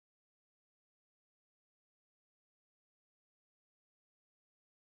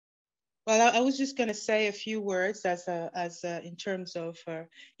Well, I was just going to say a few words in terms of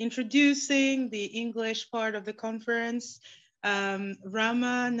introducing the English part of the conference.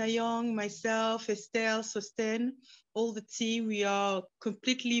 Rama, Nayong, myself, Estelle, Sosten, all the team, we are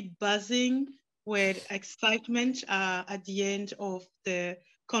completely buzzing with excitement at the end of the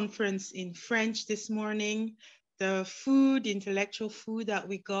conference in French this morning. The food, the intellectual food that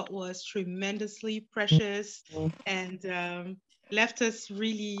we got was tremendously precious and left us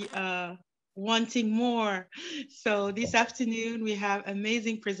really wanting more. So this afternoon we have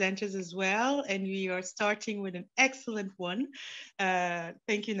amazing presenters as well, and we are starting with an excellent one.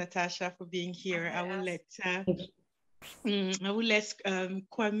 Thank you, Natasha, for being here. I will let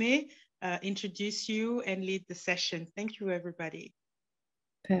Kwame introduce you and lead the session. Thank you, everybody.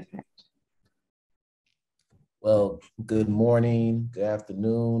 Perfect. Well, good morning, good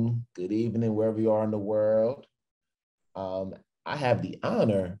afternoon, good evening, wherever you are in the world. I have the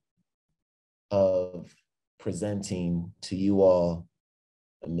honor of presenting to you all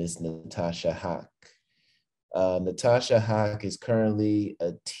Miss Natasha Haque. Natasha Haque is currently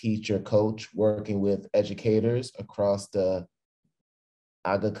a teacher coach working with educators across the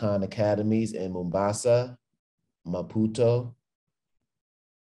Aga Khan Academies in Mombasa, Maputo,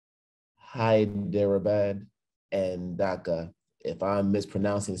 Hyderabad, and Dhaka. If I'm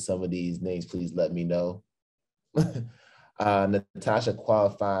mispronouncing some of these names, please let me know. Natasha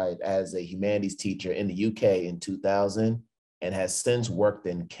qualified as a humanities teacher in the UK in 2000 and has since worked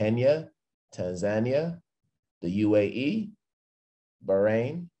in Kenya, Tanzania, the UAE,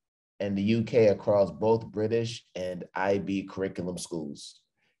 Bahrain, and the UK across both British and IB curriculum schools.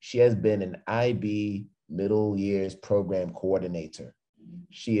 She has been an IB middle years program coordinator.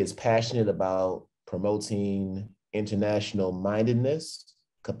 She is passionate about promoting international mindedness,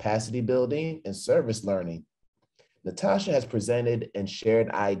 capacity building, and service learning. Natasha has presented and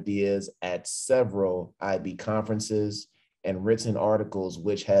shared ideas at several IB conferences and written articles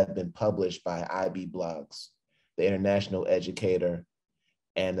which have been published by IB blogs, The International Educator,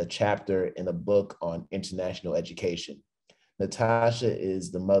 and a chapter in a book on international education. Natasha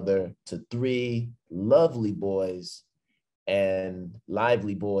is the mother to 3 lovely boys and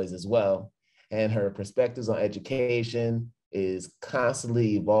lively boys as well, and her perspectives on education is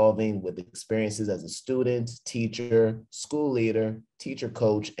constantly evolving with experiences as a student, teacher, school leader, teacher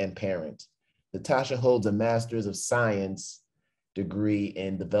coach, and parent. Natasha holds a Master's of Science degree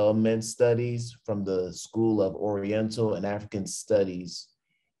in Development Studies from the School of Oriental and African Studies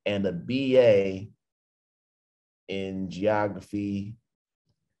and a BA in Geography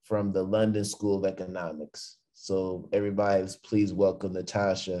from the London School of Economics. So everybody, please welcome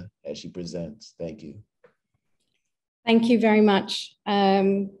Natasha as she presents. Thank you. Thank you very much.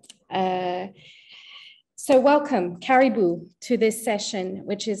 So welcome, Caribou, to this session,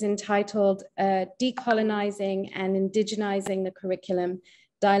 which is entitled Decolonizing and Indigenizing the Curriculum,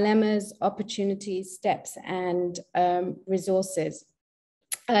 Dilemmas, Opportunities, Steps, and Resources.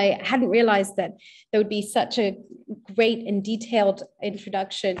 I hadn't realized that there would be such a great and detailed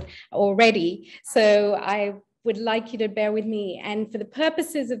introduction already. So I would like you to bear with me. And for the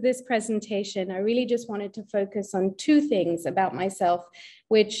purposes of this presentation, I really just wanted to focus on 2 things about myself,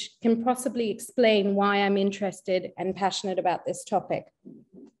 which can possibly explain why I'm interested and passionate about this topic.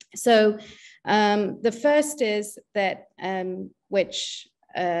 So the first is that, which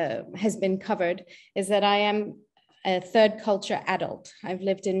has been covered, is that I am a third culture adult. I've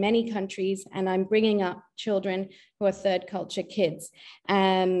lived in many countries and I'm bringing up children who are third culture kids.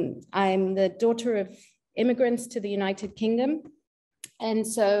 I'm the daughter of immigrants to the United Kingdom. And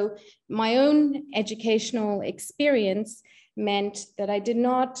so my own educational experience meant that I did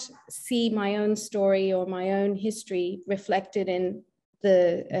not see my own story or my own history reflected in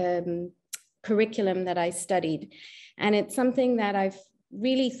the curriculum that I studied. And it's something that I've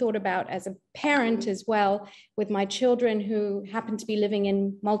really thought about as a parent as well, with my children who happen to be living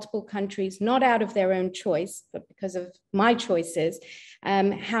in multiple countries, not out of their own choice, but because of my choices,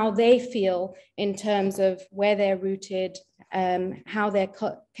 how they feel in terms of where they're rooted, how they're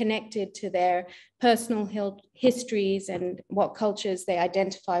connected to their personal histories and what cultures they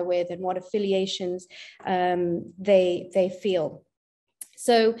identify with and what affiliations they feel.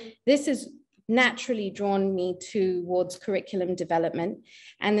 So this is naturally drawn me towards curriculum development.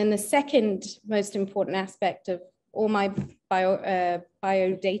 And then the second most important aspect of all my bio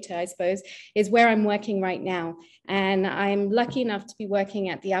data, I suppose, is where I'm working right now. And I'm lucky enough to be working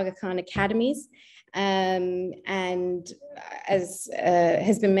at the Aga Khan Academies. And as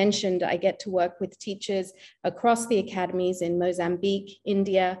has been mentioned, I get to work with teachers across the academies in Mozambique,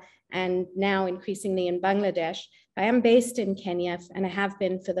 India, and now increasingly in Bangladesh. I am based in Kenya, and I have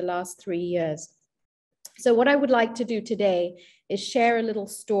been for the last 3 years. So what I would like to do today is share a little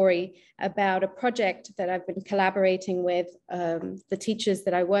story about a project that I've been collaborating with the teachers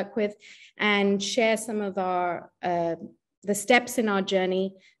that I work with, and share some of our the steps in our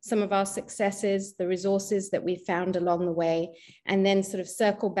journey, some of our successes, the resources that we found along the way, and then sort of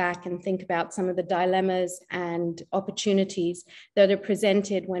circle back and think about some of the dilemmas and opportunities that are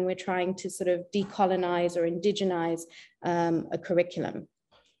presented when we're trying to sort of decolonize or indigenize a curriculum.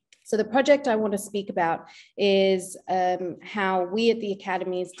 So the project I want to speak about is how we at the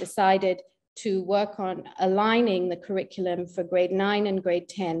academies decided to work on aligning the curriculum for grade 9 and grade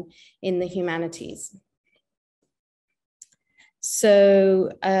 10 in the humanities. So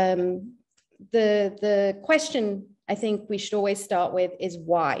the question I think we should always start with is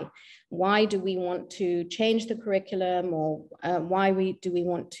why? Why do we want to change the curriculum, or why do we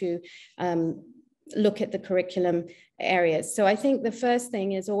want to look at the curriculum areas? So I think the first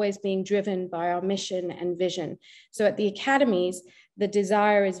thing is always being driven by our mission and vision. So at the academies, the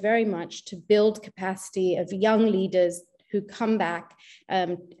desire is very much to build capacity of young leaders who come back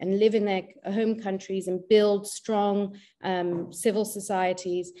and live in their home countries and build strong civil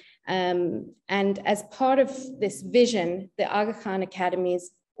societies. And as part of this vision, the Aga Khan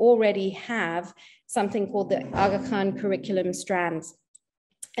Academies already have something called the Aga Khan curriculum strands.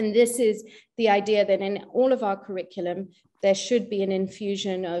 And this is the idea that in all of our curriculum, there should be an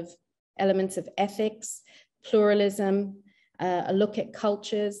infusion of elements of ethics, pluralism, a look at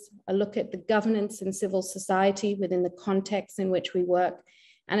cultures, a look at the governance and civil society within the context in which we work,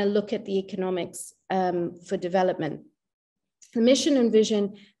 and a look at the economics for development. The mission and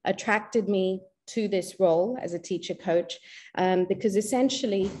vision attracted me to this role as a teacher coach because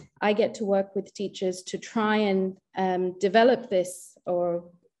essentially I get to work with teachers to try and develop this, or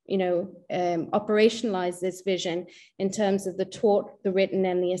operationalize this vision in terms of the taught, the written,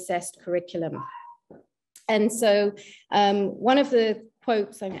 and the assessed curriculum. And so one of the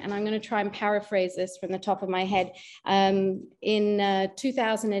quotes, and I'm going to try and paraphrase this from the top of my head, in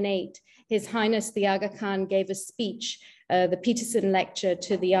 2008, His Highness the Aga Khan gave a speech, the Peterson Lecture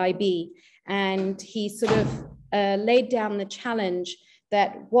to the IB, and he sort of laid down the challenge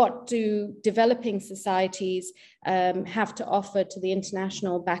that what do developing societies have to offer to the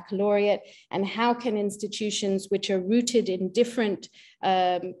International Baccalaureate, and how can institutions which are rooted in different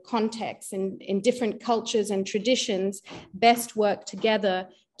contexts and in different cultures and traditions best work together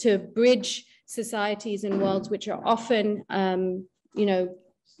to bridge societies and worlds which are often,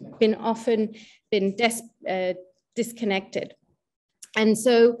 been disconnected. And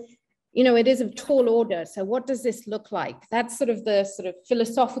so, it is a tall order. So what does this look like? That's sort of the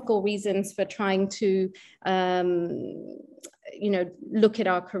philosophical reasons for trying to, look at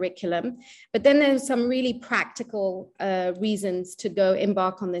our curriculum. But then there's some really practical reasons to go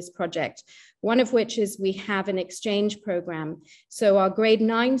embark on this project. One of which is we have an exchange program. So our grade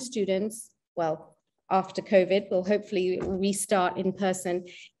 9 students, well, after COVID, will hopefully restart in person,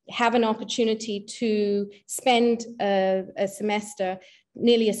 have an opportunity to spend a semester,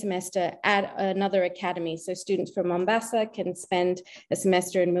 nearly a semester, at another academy. So students from Mombasa can spend a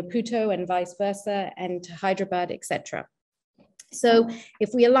semester in Maputo and vice versa, and Hyderabad, etc. So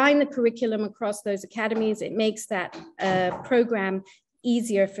if we align the curriculum across those academies, it makes that program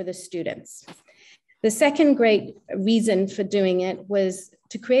easier for the students. The second great reason for doing it was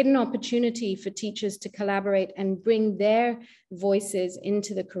to create an opportunity for teachers to collaborate and bring their voices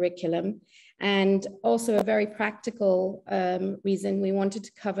into the curriculum. And also a very practical reason, we wanted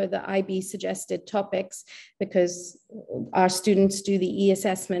to cover the IB suggested topics because our students do the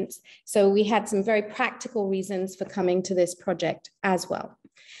e-assessments. So we had some very practical reasons for coming to this project as well.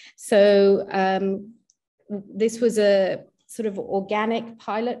 So this was a sort of organic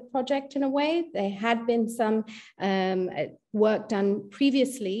pilot project in a way. There had been some work done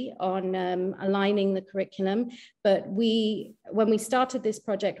previously on aligning the curriculum, but when we started this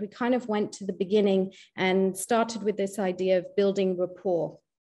project, we kind of went to the beginning and started with this idea of building rapport.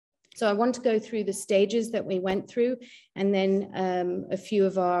 So I want to go through the stages that we went through, and then a few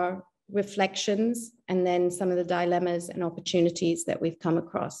of our reflections, and then some of the dilemmas and opportunities that we've come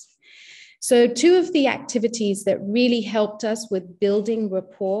across. So two of the activities that really helped us with building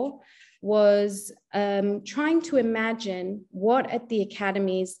rapport was trying to imagine what at the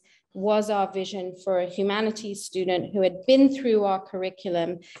academies was our vision for a humanities student who had been through our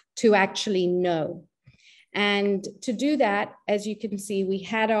curriculum to actually know. And to do that, as you can see, we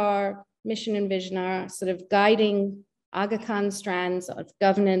had our mission and vision, our sort of guiding Aga Khan strands of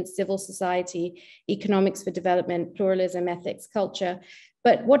governance, civil society, economics for development, pluralism, ethics, culture.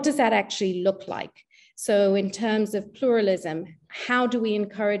 But what does that actually look like? So in terms of pluralism, how do we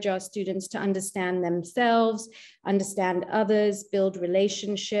encourage our students to understand themselves, understand others, build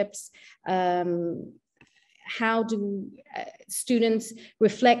relationships? How do students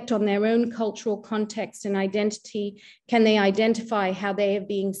reflect on their own cultural context and identity? Can they identify how they are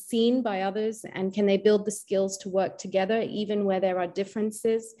being seen by others? And can they build the skills to work together, even where there are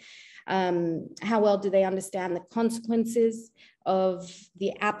differences? How well do they understand the consequences of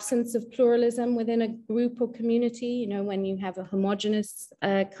the absence of pluralism within a group or community, you know, when you have a homogenous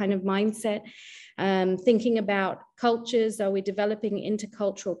kind of mindset? Thinking about cultures, are we developing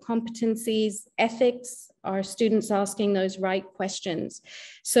intercultural competencies, ethics? Are students asking those right questions?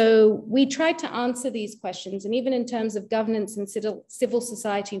 So we tried to answer these questions, and even in terms of governance and civil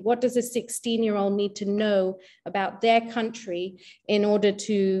society, what does a 16-year-old need to know about their country in order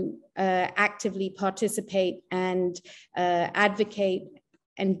to actively participate and advocate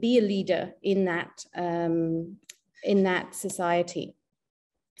and be a leader in that society?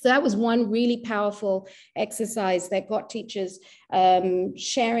 So that was one really powerful exercise that got teachers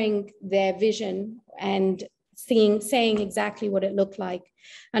sharing their vision and saying exactly what it looked like.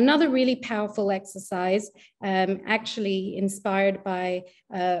 Another really powerful exercise, actually inspired by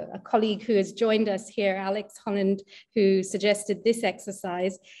a colleague who has joined us here, Alex Holland, who suggested this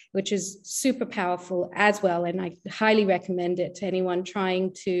exercise, which is super powerful as well. And I highly recommend it to anyone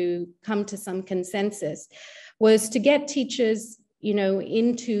trying to come to some consensus, was to get teachers, you know,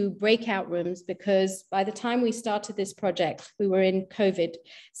 into breakout rooms, because by the time we started this project, we were in COVID.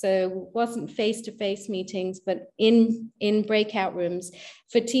 So it wasn't face-to-face meetings, but in breakout rooms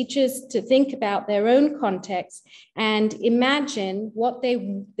for teachers to think about their own context and imagine what they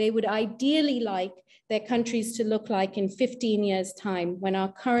would ideally like their countries to look like in 15 years' time, when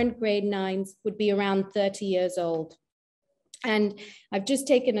our current grade 9s would be around 30 years old. And I've just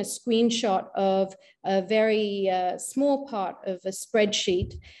taken a screenshot of a very small part of a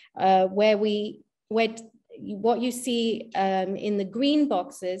spreadsheet where what you see in the green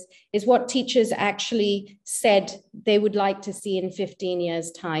boxes is what teachers actually said they would like to see in 15 years'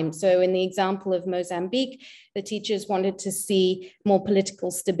 time. So in the example of Mozambique, the teachers wanted to see more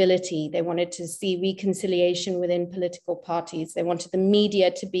political stability. They wanted to see reconciliation within political parties. They wanted the media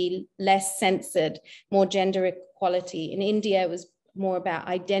to be less censored, more gender equality. In India, it was more about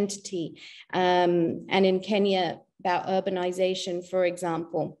identity. And in Kenya, about urbanization, for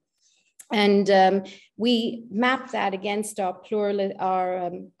example. And we mapped that against our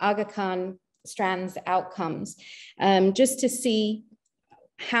Aga Khan strands outcomes, just to see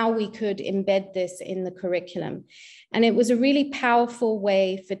how we could embed this in the curriculum. And it was a really powerful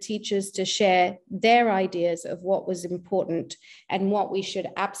way for teachers to share their ideas of what was important and what we should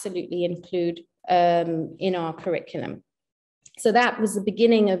absolutely include in our curriculum. So that was the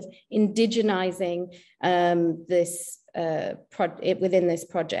beginning of indigenizing this within this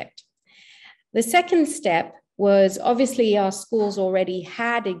project. The second step was, obviously our schools already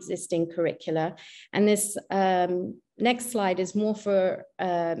had existing curricula, and this next slide is more for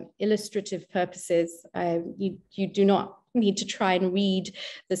illustrative purposes. You do not need to try and read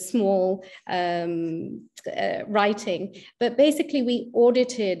the small writing, but basically we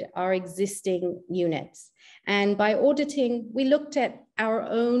audited our existing units. And by auditing, we looked at our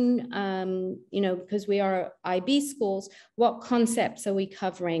own, you know, because we are IB schools, what concepts are we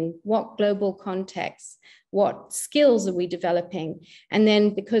covering? What global contexts? What skills are we developing? And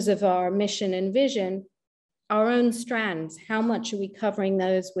then because of our mission and vision, our own strands, how much are we covering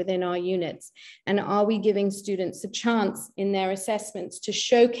those within our units? And are we giving students a chance in their assessments to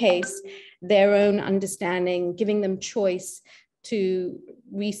showcase their own understanding, giving them choice to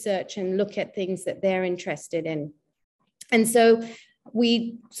research and look at things that they're interested in? And so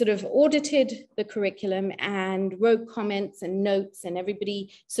we sort of audited the curriculum and wrote comments and notes, and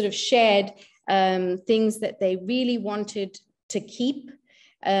everybody sort of shared things that they really wanted to keep,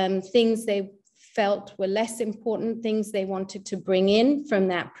 things they felt were less important, things they wanted to bring in from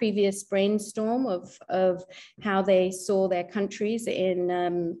that previous brainstorm of how they saw their countries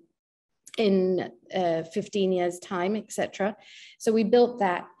in 15 years' time, etc. So we built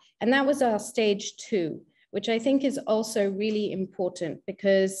that, and that was our stage 2, which I think is also really important,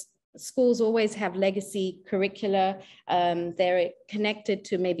 because schools always have legacy curricula. They're connected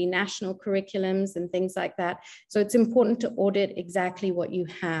to maybe national curriculums and things like that. So it's important to audit exactly what you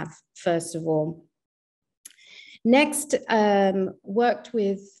have, first of all. Next, worked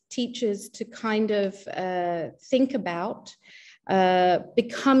with teachers to kind of think about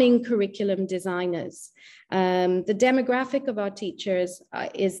becoming curriculum designers. The demographic of our teachers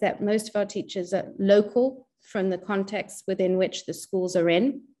is that most of our teachers are local. from the context within which the schools are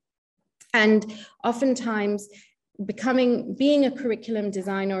in. And oftentimes being a curriculum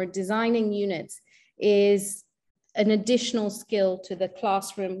designer or designing units is an additional skill to the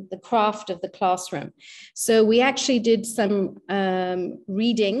classroom, the craft of the classroom. So we actually did some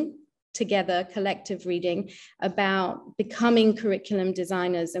reading together, collective reading about becoming curriculum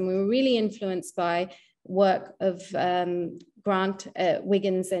designers. And we were really influenced by work of Grant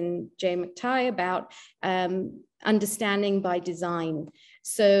Wiggins and Jay McTighe about understanding by design.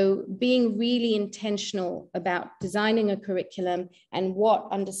 So being really intentional about designing a curriculum and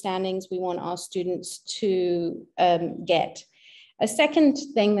what understandings we want our students to get. A second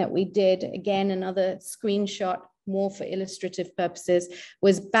thing that we did, again, another screenshot, more for illustrative purposes,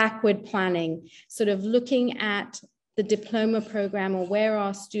 was backward planning, sort of looking at the diploma program or where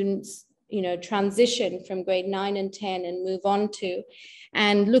our students, you know, transition from grade 9 and 10 and move on to,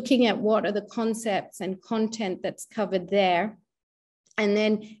 and looking at what are the concepts and content that's covered there, and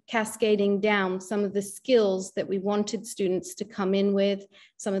then cascading down some of the skills that we wanted students to come in with,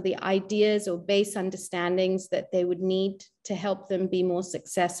 some of the ideas or base understandings that they would need to help them be more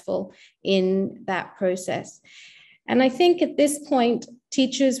successful in that process. And I think at this point,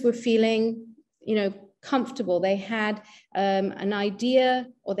 teachers were feeling, you know, comfortable. They had an idea,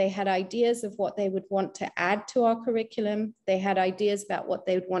 or they had ideas of what they would want to add to our curriculum. They had ideas about what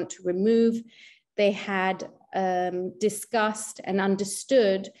they would want to remove. They had discussed and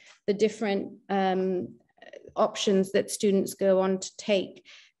understood the different options that students go on to take.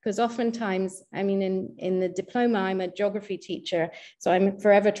 Because oftentimes, I mean, in the diploma, I'm a geography teacher, so I'm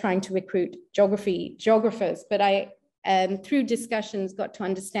forever trying to recruit geographers, but I, through discussions, got to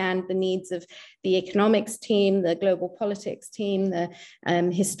understand the needs of the economics team, the global politics team, the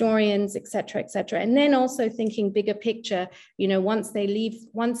historians, et cetera, and then also thinking bigger picture, you know, once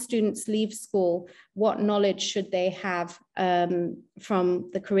students leave school, what knowledge should they have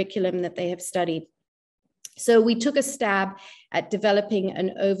from the curriculum that they have studied. So we took a stab at developing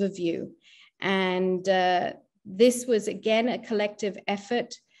an overview, and this was again a collective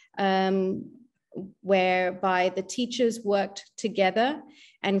effort whereby the teachers worked together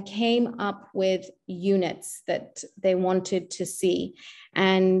and came up with units that they wanted to see.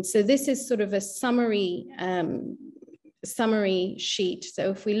 And so this is sort of a summary sheet.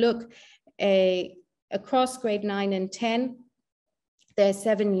 So if we look across grade 9 and 10, there are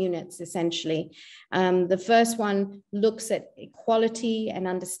 7 units essentially. The first one looks at equality and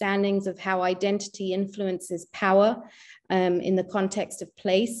understandings of how identity influences power in the context of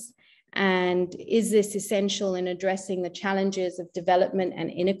place. And is this essential in addressing the challenges of development and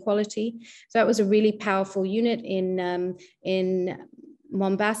inequality? So that was a really powerful unit. In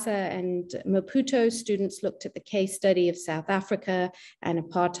Mombasa and Maputo, students looked at the case study of South Africa and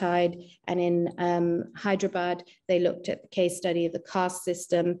apartheid. And in Hyderabad, they looked at the case study of the caste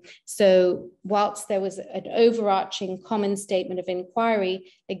system. So whilst there was an overarching common statement of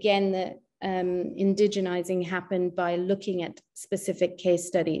inquiry, again, the indigenizing happened by looking at specific case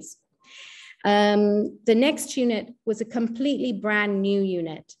studies. The next unit was a completely brand new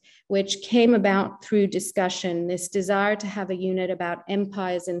unit, which came about through discussion, this desire to have a unit about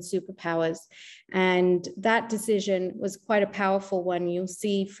empires and superpowers. And that decision was quite a powerful one. You'll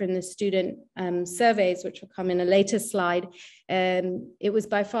see from the student surveys, which will come in a later slide, it was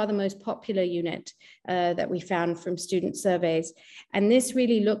by far the most popular unit that we found from student surveys. And this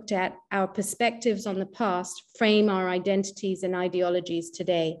really looked at our perspectives on the past, frame our identities and ideologies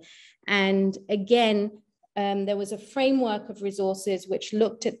today. And again, there was a framework of resources which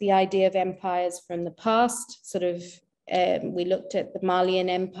looked at the idea of empires from the past, sort of, we looked at the Malian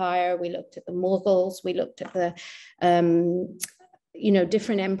Empire, we looked at the Mughals, we looked at the, you know,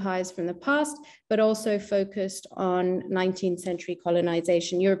 different empires from the past, but also focused on 19th century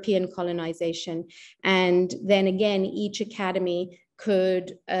colonization, European colonization. And then again, each academy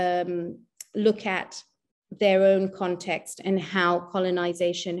could look at their own context and how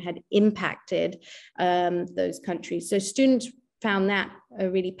colonization had impacted those countries. So students found that a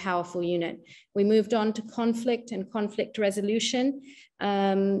really powerful unit. We moved on to conflict and conflict resolution.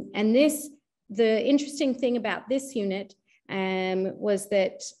 And this, the interesting thing about this unit was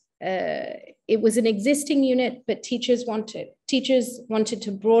that it was an existing unit, but teachers wanted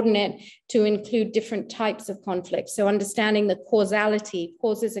to broaden it to include different types of conflict. So understanding the causality,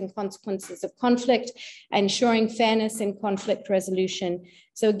 causes and consequences of conflict, ensuring fairness in conflict resolution.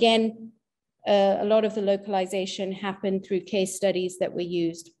 So again, a lot of the localization happened through case studies that were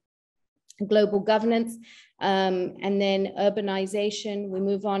used. Global governance, and then urbanization. We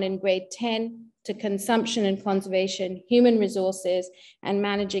move on in grade 10. to consumption and conservation, human resources, and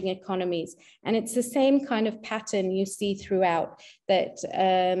managing economies. And it's the same kind of pattern you see throughout, that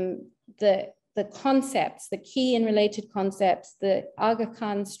the concepts, the key and related concepts, the Aga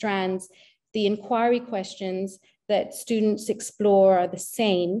Khan strands, the inquiry questions that students explore are the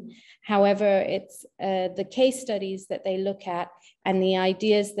same. However, it's the case studies that they look at and the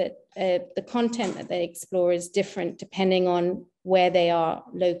ideas that the content that they explore is different depending on where they are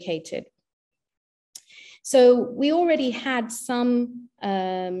located. So we already had some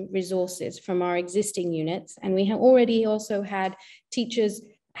resources from our existing units, and we have already also had teachers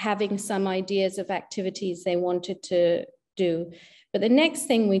having some ideas of activities they wanted to do. But the next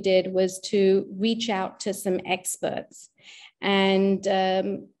thing we did was to reach out to some experts. And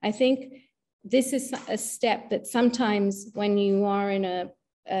I think this is a step that sometimes when you are in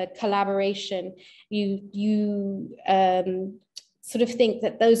a collaboration, you sort of think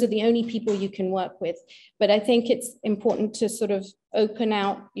that those are the only people you can work with. But I think it's important to sort of open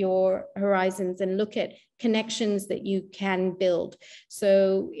out your horizons and look at connections that you can build.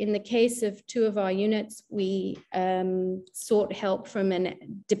 So in the case of 2 of our units, we sought help from a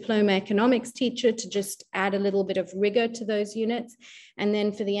diploma economics teacher to just add a little bit of rigor to those units. And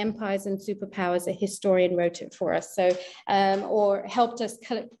then for the empires and superpowers, a historian wrote it for us. So, or helped us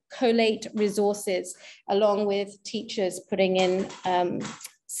collate resources along with teachers putting in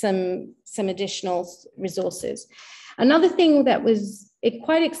some additional resources. Another thing that was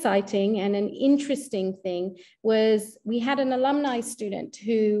quite exciting and an interesting thing was we had an alumni student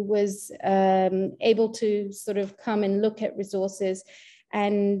who was able to sort of come and look at resources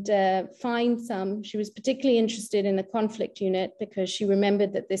and find some. She was particularly interested in the conflict unit because she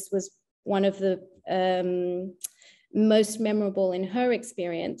remembered that this was one of the most memorable in her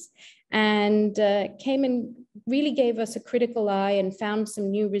experience, and came and really gave us a critical eye and found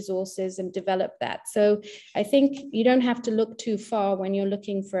some new resources and developed that. So I think you don't have to look too far when you're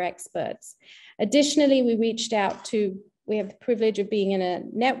looking for experts. Additionally, we reached out to, we have the privilege of being in a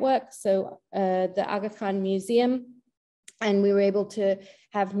network, so the Aga Khan Museum, and we were able to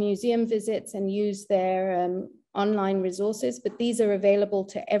have museum visits and use their online resources, but these are available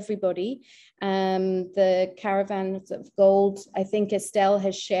to everybody. The Caravans of Gold, I think Estelle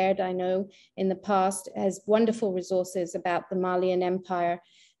has shared, I know in the past, has wonderful resources about the Malian Empire.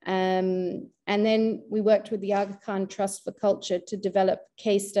 And then we worked with the Aga Khan Trust for Culture to develop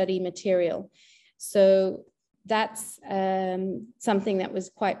case study material. So that's something that was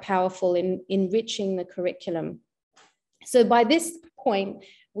quite powerful in enriching the curriculum. So by this point,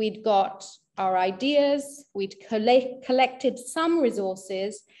 we'd got our ideas, we'd collected some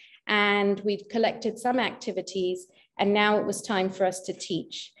resources, and we'd collected some activities, and now it was time for us to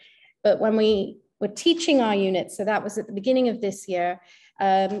teach. But when we were teaching our units, so that was at the beginning of this year,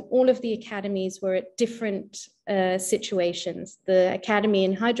 all of the academies were at different situations. The academy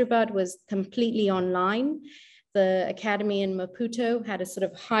in Hyderabad was completely online. The academy in Maputo had a sort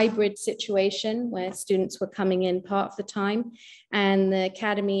of hybrid situation where students were coming in part of the time, and the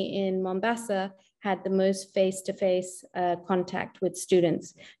academy in Mombasa had the most face-to-face contact with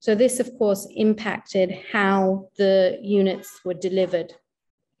students. So this, of course, impacted how the units were delivered.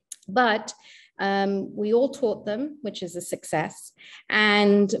 But we all taught them, which is a success,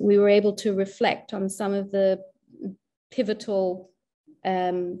 and we were able to reflect on some of the pivotal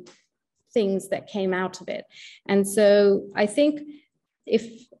things that came out of it. And so I think,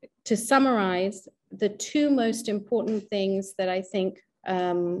 if to summarize, the 2 most important things that I think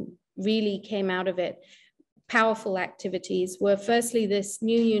really came out of it, powerful activities, were firstly this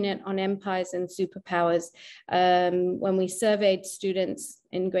new unit on empires and superpowers. When we surveyed students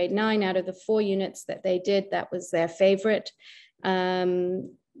in grade 9, out of the 4 units that they did, that was their favorite.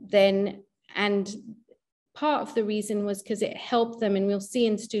 Part of the reason was because it helped them, and we'll see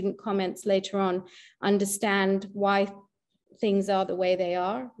in student comments later on, understand why things are the way they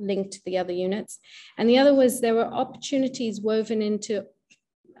are, linked to the other units. And the other was there were opportunities woven into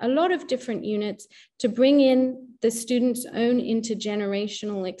a lot of different units to bring in the students' own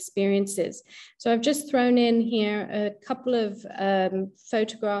intergenerational experiences. So I've just thrown in here a couple of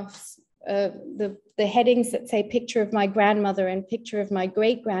photographs, the headings that say picture of my grandmother and picture of my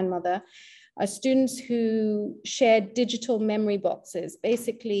great-grandmother, are students who shared digital memory boxes,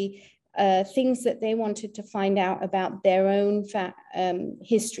 basically things that they wanted to find out about their own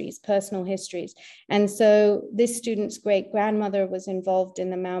histories, personal histories. And so this student's great-grandmother was involved in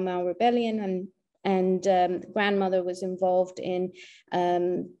the Mau Mau Rebellion, and grandmother was involved in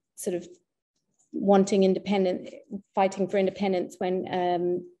sort of wanting independence, fighting for independence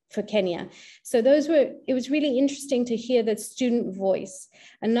when for Kenya. So it was really interesting to hear the student voice.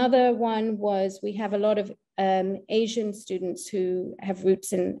 Another one was, we have a lot of Asian students who have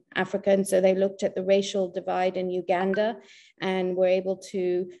roots in Africa, and so they looked at the racial divide in Uganda and were able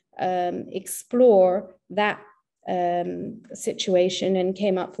to explore that situation and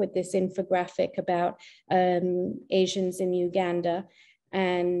came up with this infographic about Asians in Uganda,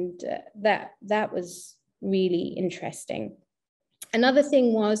 and that was really interesting. Another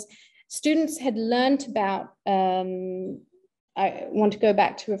thing was, students had learned about, I want to go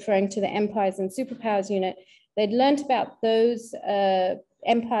back to referring to the Empires and Superpowers unit. They'd learned about those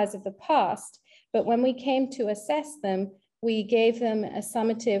empires of the past, but when we came to assess them, we gave them a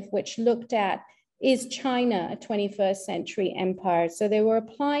summative which looked at, is China a 21st century empire? So they were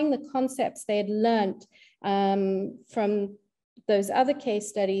applying the concepts they had learned from those other case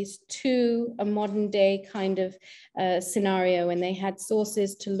studies to a modern day kind of scenario, and they had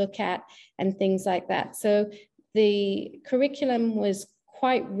sources to look at and things like that. So the curriculum was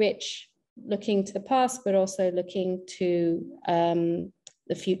quite rich, looking to the past, but also looking to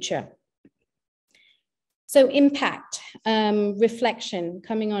the future. So impact, reflection,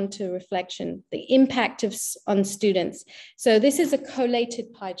 coming on to reflection, the impact on students. So this is a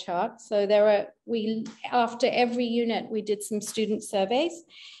collated pie chart. So after every unit, we did some student surveys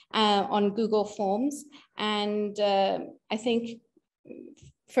on Google Forms. And I think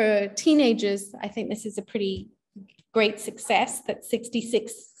for teenagers, I think this is a pretty great success, that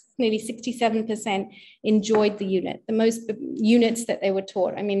nearly 67% enjoyed the unit, the most units that they were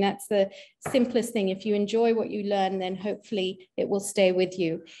taught. I mean, that's the simplest thing. If you enjoy what you learn, then hopefully it will stay with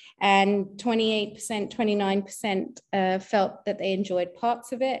you. And 28%, 29% felt that they enjoyed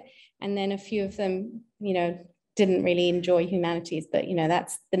parts of it. And then a few of them, didn't really enjoy humanities, but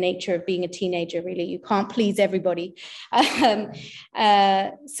that's the nature of being a teenager, really. You can't please everybody. And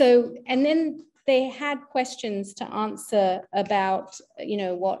then they had questions to answer about,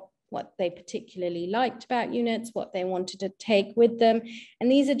 what they particularly liked about units, what they wanted to take with them.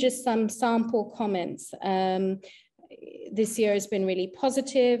 And these are just some sample comments. This year has been really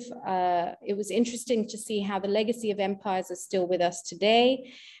positive. It was interesting to see how the legacy of empires is still with us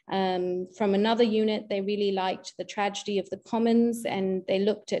today. From another unit, they really liked the tragedy of the commons, and they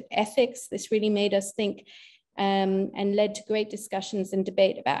looked at ethics. This really made us think and led to great discussions and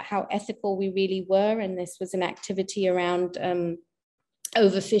debate about how ethical we really were. And this was an activity around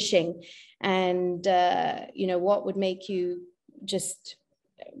overfishing and, what would make you just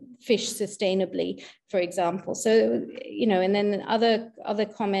fish sustainably, for example. So, and then other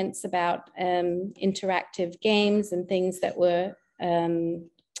comments about interactive games and things that were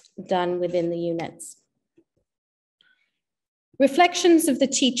done within the units. Reflections of the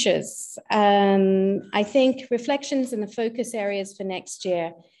teachers. I think reflections and the focus areas for next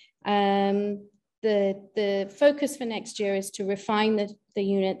year. The focus for next year is to refine the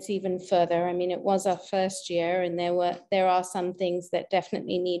units even further. I mean, it was our first year, and there are some things that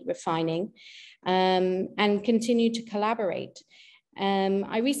definitely need refining, and continue to collaborate.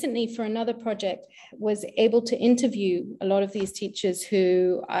 I recently, for another project, was able to interview a lot of these teachers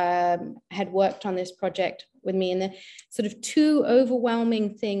who had worked on this project with me. And the sort of two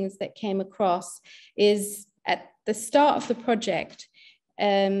overwhelming things that came across is, at the start of the project,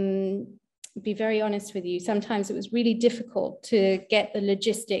 be very honest with you, sometimes it was really difficult to get the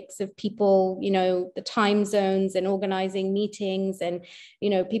logistics of people, the time zones and organizing meetings, and,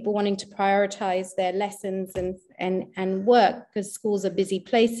 people wanting to prioritize their lessons and work, because schools are busy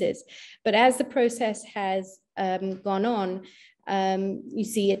places. But as the process has gone on, you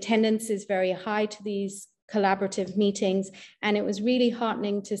see attendance is very high to these collaborative meetings. And it was really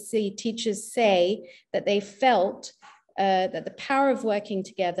heartening to see teachers say that they felt that the power of working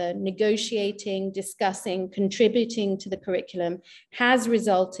together, negotiating, discussing, contributing to the curriculum has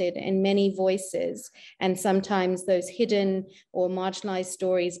resulted in many voices, and sometimes those hidden or marginalized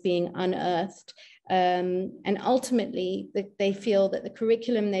stories being unearthed. And ultimately, they feel that the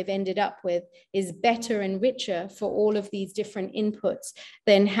curriculum they've ended up with is better and richer for all of these different inputs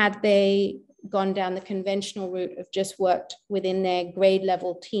than had they gone down the conventional route of just worked within their grade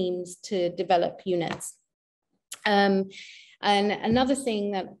level teams to develop units. And another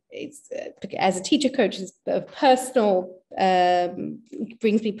thing that it's, as a teacher coach, is a personal,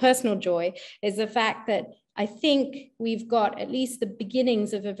 brings me personal joy, is the fact that I think we've got at least the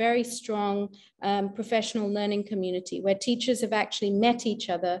beginnings of a very strong professional learning community where teachers have actually met each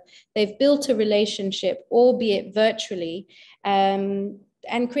other. They've built a relationship, albeit virtually, and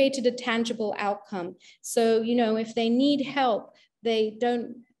created a tangible outcome. So, if they need help, they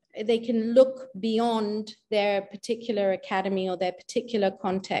don't they can look beyond their particular academy or their particular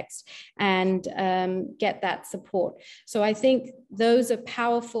context and get that support. So I think those are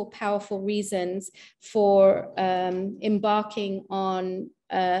powerful, powerful reasons for embarking on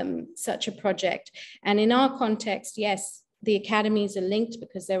such a project. And in our context, yes, the academies are linked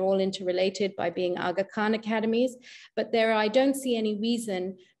because they're all interrelated by being Aga Khan Academies, but I don't see any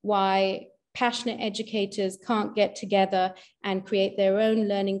reason why passionate educators can't get together and create their own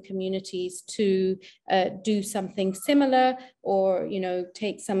learning communities to do something similar, or, you know,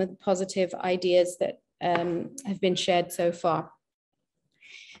 take some of the positive ideas that have been shared so far.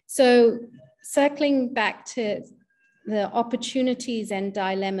 So circling back to the opportunities and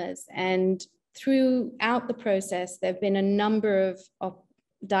dilemmas, and throughout the process, there have been a number of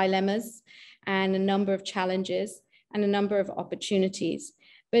dilemmas and a number of challenges and a number of opportunities.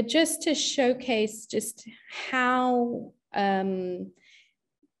 But just to showcase just how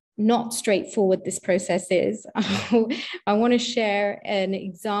not straightforward this process is, I want to share an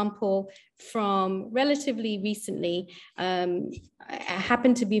example from relatively recently. I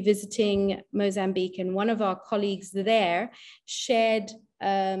happened to be visiting Mozambique, and one of our colleagues there shared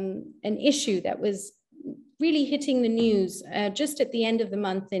an issue that was really hitting the news just at the end of the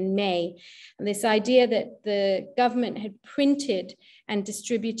month in May. And this idea that the government had printed and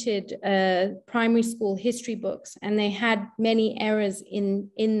distributed primary school history books, and they had many errors in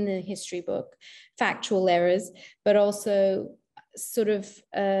the history book, factual errors, but also sort of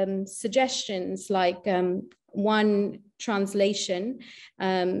suggestions like one translation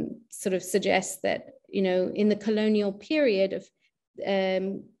sort of suggests that, you know, in the colonial period of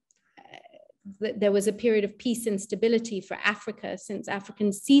there was a period of peace and stability for Africa, since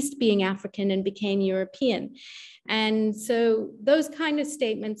Africans ceased being African and became European. And so those kind of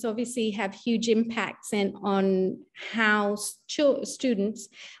statements obviously have huge impacts on how students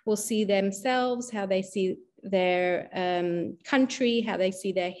will see themselves, how they see their country, how they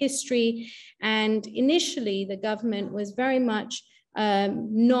see their history. And initially, the government was very much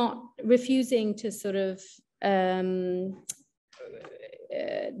not refusing to sort of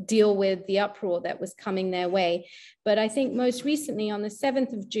deal with the uproar that was coming their way. But I think most recently on the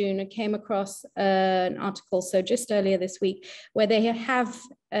 7th of June, I came across an article, so just earlier this week, where they have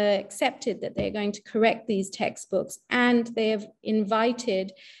accepted that they're going to correct these textbooks, and they have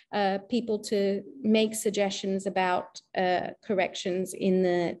invited people to make suggestions about corrections in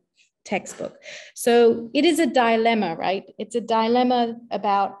the textbook. So it is a dilemma, right? It's a dilemma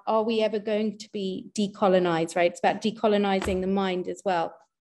about, are we ever going to be decolonized, right? It's about decolonizing the mind as well.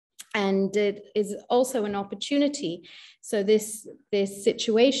 And it is also an opportunity. So this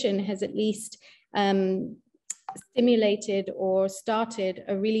situation has at least stimulated or started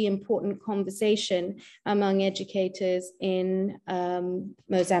a really important conversation among educators in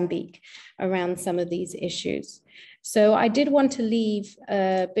Mozambique around some of these issues. So I did want to leave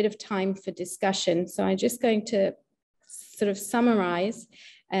a bit of time for discussion. So I'm just going to sort of summarize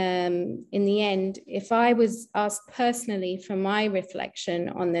in the end. If I was asked personally for my reflection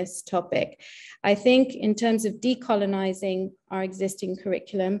on this topic, I think in terms of decolonizing our existing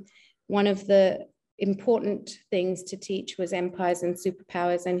curriculum, one of the important things to teach was empires and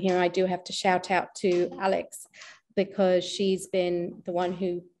superpowers. And here I do have to shout out to Alex, because she's been the one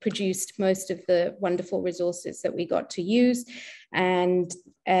who produced most of the wonderful resources that we got to use, and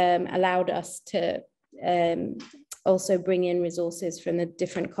allowed us to also bring in resources from the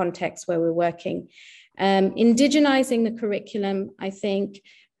different contexts where we're working. Indigenizing the curriculum, I think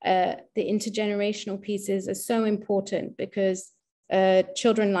the intergenerational pieces are so important, because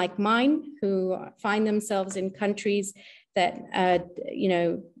children like mine who find themselves in countries that, you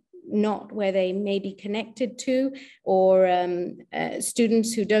know, not where they may be connected to, or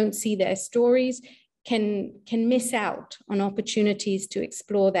students who don't see their stories can miss out on opportunities to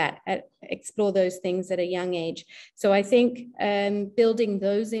explore those things at a young age. So I think building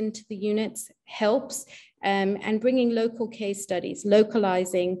those into the units helps, and bringing local case studies,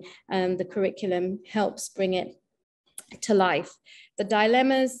 localizing the curriculum helps bring it to life. The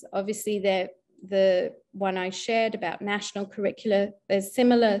dilemmas, obviously, the one I shared about national curricula, there's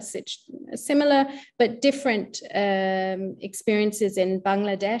similar but different experiences in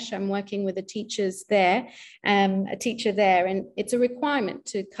Bangladesh. I'm working with a teacher there, and it's a requirement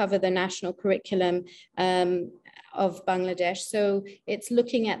to cover the national curriculum of Bangladesh. So it's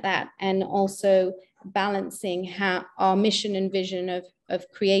looking at that, and also balancing how our mission and vision of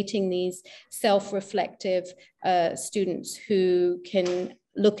creating these self-reflective students who can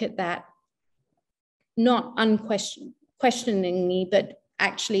look at that not questioningly, but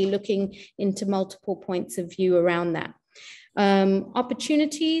actually looking into multiple points of view around that.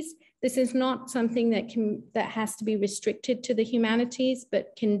 Opportunities, this is not something that has to be restricted to the humanities,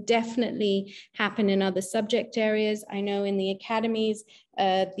 but can definitely happen in other subject areas. I know in the academies,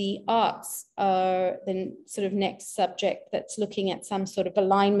 the arts are the sort of next subject that's looking at some sort of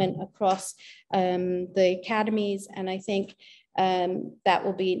alignment across the academies. And I think that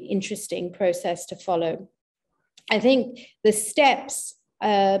will be an interesting process to follow. I think the steps,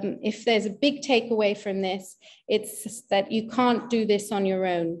 if there's a big takeaway from this, it's that you can't do this on your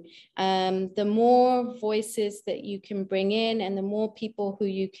own. The more voices that you can bring in and the more people who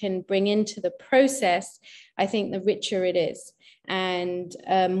you can bring into the process, I think the richer it is, and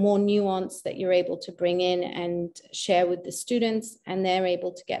more nuance that you're able to bring in and share with the students, and they're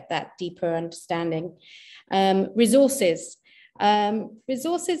able to get that deeper understanding. Resources.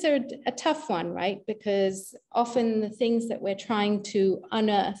 Resources are a tough one, right? Because often the things that we're trying to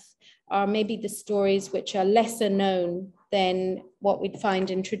unearth are maybe the stories which are lesser known than what we'd find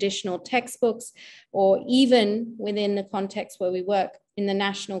in traditional textbooks, or even within the context where we work in the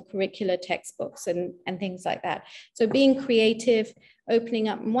national curricula textbooks and things like that. So being creative, opening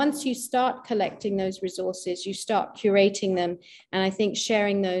up, and once you start collecting those resources, you start curating them, and I think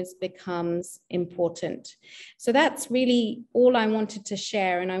sharing those becomes important. So that's really all I wanted to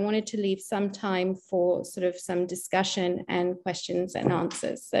share, and I wanted to leave some time for sort of some discussion and questions and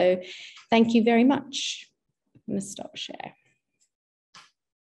answers. So thank you very much. I'm going to stop share.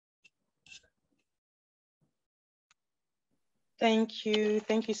 Thank you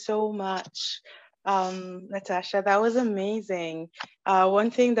so much, Natasha. That was amazing.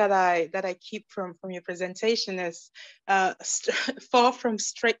 One thing that I keep from your presentation is far from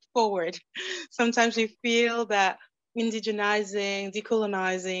straightforward. Sometimes we feel that indigenizing,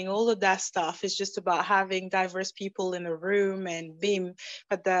 decolonizing, all of that stuff is just about having diverse people in a room and beam,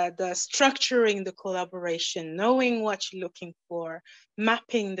 but the structuring the collaboration, knowing what you're looking for,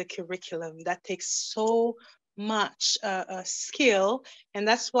 mapping the curriculum, that takes so much skill, and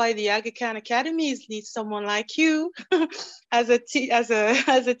that's why the Aga Khan Academies need someone like you as a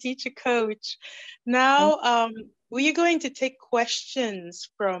teacher coach. Now, we are going to take questions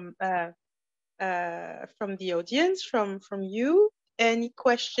from the audience, from you. Any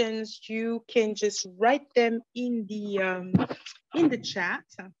questions, you can just write them in the chat,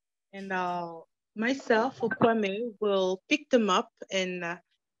 and myself or Kwame will pick them up and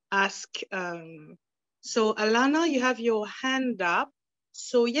ask. So Alana, you have your hand up.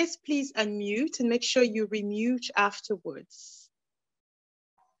 So yes, please unmute and make sure you remute afterwards.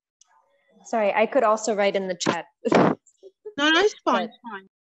 Sorry, I could also write in the chat. No, it's fine, it's fine.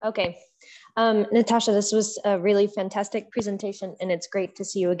 Okay. Natasha, this was a really fantastic presentation, and it's great to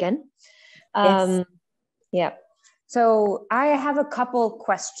see you again. Yes. Yeah. So I have a couple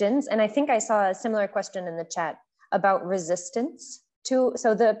questions, and I think I saw a similar question in the chat about resistance. So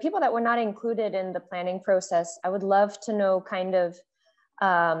the people that were not included in the planning process, I would love to know kind of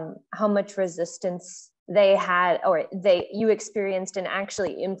how much resistance they had, or you experienced in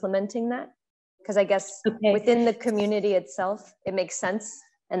actually implementing that. Because I guess within the community itself, it makes sense.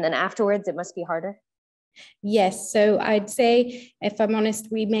 And then afterwards, it must be harder. Yes, so I'd say, if I'm honest,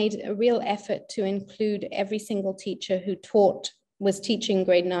 we made a real effort to include every single teacher who was teaching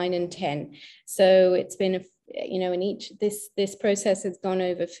grade 9 and 10. So it's been in this process has gone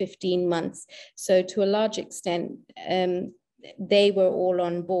over 15 months. So to a large extent, they were all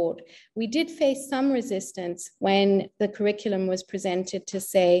on board. We did face some resistance when the curriculum was presented to,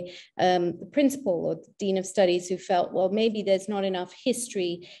 say, the principal or the dean of studies, who felt, well, maybe there's not enough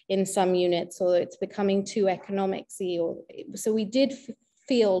history in some units, or it's becoming too economicsy. So we did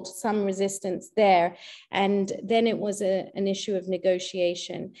field some resistance there. And then it was an issue of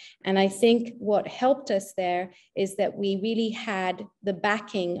negotiation. And I think what helped us there is that we really had the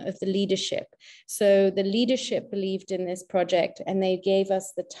backing of the leadership. So the leadership believed in this project, and they gave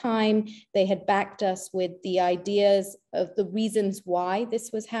us the time. They had backed us with the ideas of the reasons why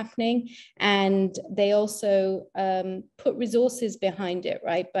this was happening. And they also put resources behind it,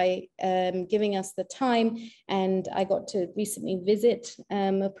 right, by giving us the time. And I got to recently visit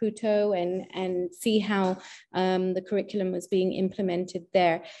Maputo and see how the curriculum was being implemented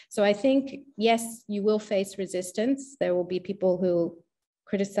there. So I think, yes, you will face resistance. There will be people who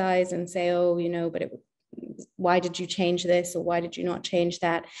criticize and say, oh, but why did you change this, or why did you not change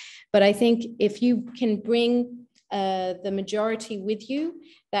that? But I think if you can bring the majority with you,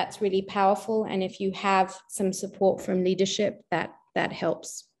 that's really powerful. And if you have some support from leadership, that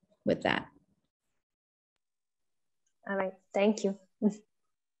helps with that. All right, thank you.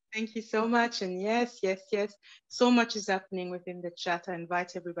 Thank you so much. And yes, so much is happening within the chat. I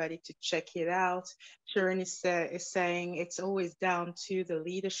invite everybody to check it out. Sharon is saying it's always down to the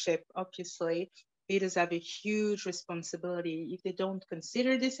leadership. Obviously, leaders have a huge responsibility. If they don't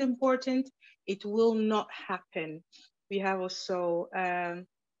consider this important, it will not happen. We have also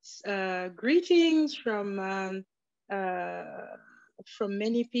greetings from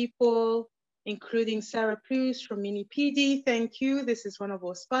many people, including Sarah Plus from Mini PD. Thank you. This is one of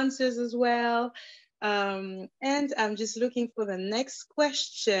our sponsors as well. And I'm just looking for the next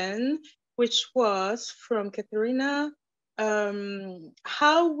question, which was from Katharina.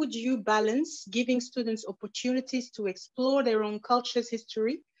 How would you balance giving students opportunities to explore their own culture's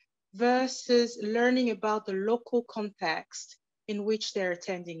history versus learning about the local context in which they're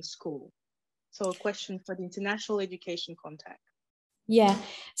attending school? So a question for the international education context. Yeah,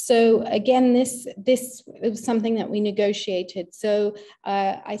 so again, this was something that we negotiated. So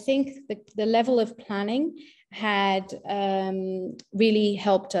I think the level of planning had really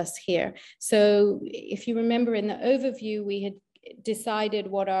helped us here. So if you remember in the overview, we had decided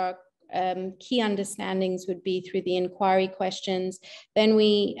what our key understandings would be through the inquiry questions. Then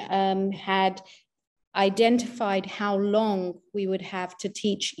we had identified how long we would have to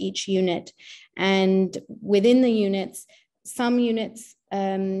teach each unit. And within the units, some units,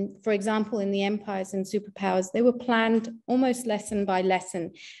 for example, in the empires and superpowers, they were planned almost lesson by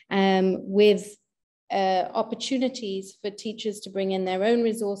lesson with opportunities for teachers to bring in their own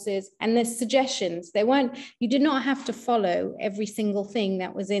resources and their suggestions. They weren't, you did not have to follow every single thing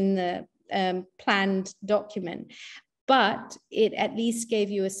that was in the planned document, but it at least gave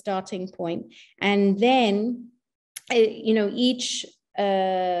you a starting point. And then, you know, each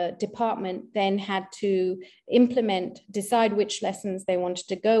department then had to decide which lessons they wanted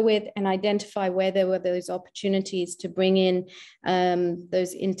to go with and identify where there were those opportunities to bring in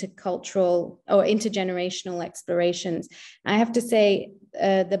those intercultural or intergenerational explorations. I have to say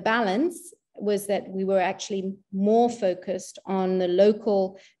the balance was that we were actually more focused on the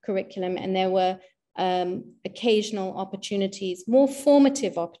local curriculum, and there were occasional opportunities, more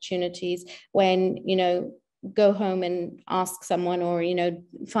formative opportunities when, you know, go home and ask someone, or, you know,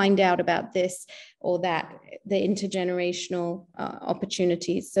 find out about this or that, the intergenerational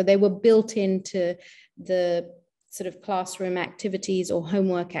opportunities. So they were built into the sort of classroom activities or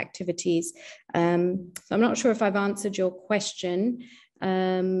homework activities. So I'm not sure if I've answered your question,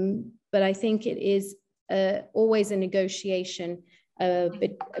 but I think it is always a negotiation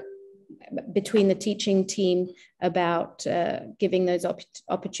between the teaching team about giving those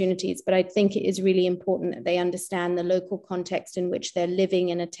opportunities. But I think it is really important that they understand the local context in which they're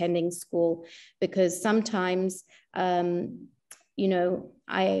living and attending school, because sometimes, you know,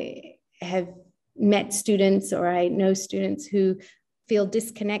 I have met students, or I know students who feel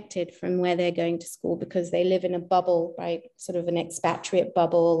disconnected from where they're going to school because they live in a bubble, right? Sort of an expatriate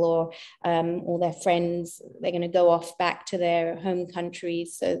bubble, or all their friends, they're going to go off back to their home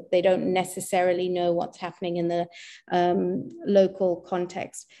countries. So they don't necessarily know what's happening in the local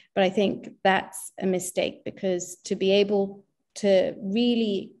context. But I think that's a mistake, because to be able to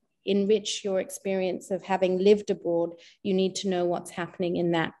really enrich your experience of having lived abroad, you need to know what's happening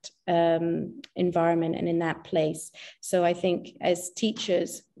in that environment and in that place. So I think as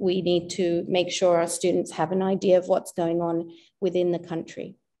teachers, we need to make sure our students have an idea of what's going on within the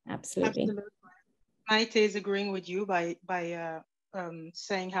country. Absolutely. Maite is agreeing with you by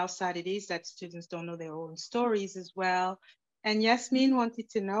saying how sad it is that students don't know their own stories as well. And Yasmin wanted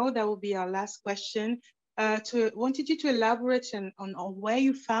to know, that will be our last question, wanted you to elaborate on where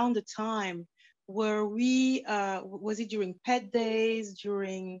you found the time. Was it during pet days,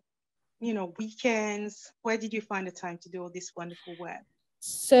 during, you know, weekends? Where did you find the time to do all this wonderful work?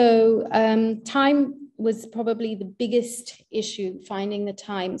 So time was probably the biggest issue, finding the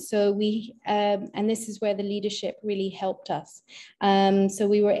time. So we, and this is where the leadership really helped us. So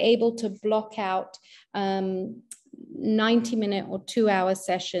we were able to block out 90-minute or 2-hour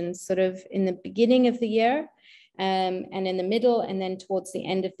sessions sort of in the beginning of the year, and in the middle, and then towards the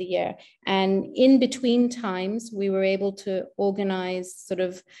end of the year. And in between times, we were able to organize sort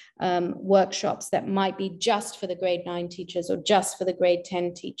of workshops that might be just for the grade 9 teachers or just for the grade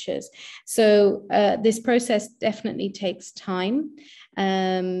 10 teachers. So this process definitely takes time.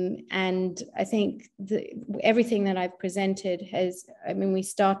 And I think everything that I've presented has, I mean, we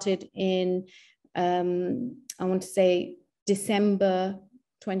started in, I want to say December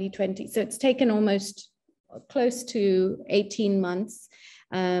 2020. So it's taken almost close to 18 months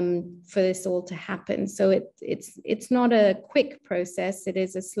for this all to happen. So it's not a quick process. It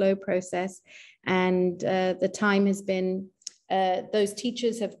is a slow process. And the time has been those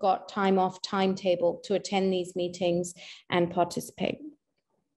teachers have got time off timetable to attend these meetings and participate.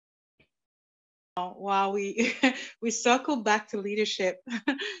 Wow, we circle back to leadership.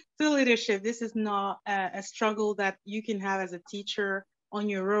 To leadership, this is not a struggle that you can have as a teacher on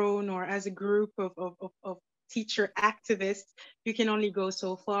your own or as a group of teacher activists. You can only go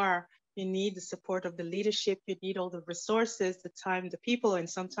so far. You need the support of the leadership. You need all the resources, the time, the people, and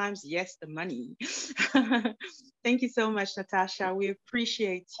sometimes, yes, the money. Thank you so much, Natasha. We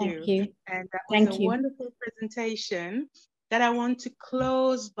appreciate you. Thank you. And that was Thank a you. wonderful presentation that I want to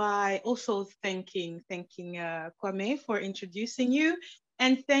close by also thanking Kwame for introducing you,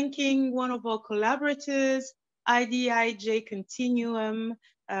 and thanking one of our collaborators, I-DEIJ Continuum,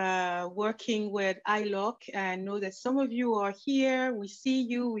 working with ILOC. And know that some of you are here. We see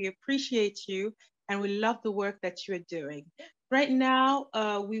you, we appreciate you, and we love the work that you are doing. Right now,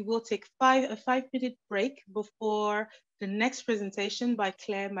 we will take a 5-minute break before the next presentation by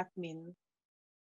Claire McMinn.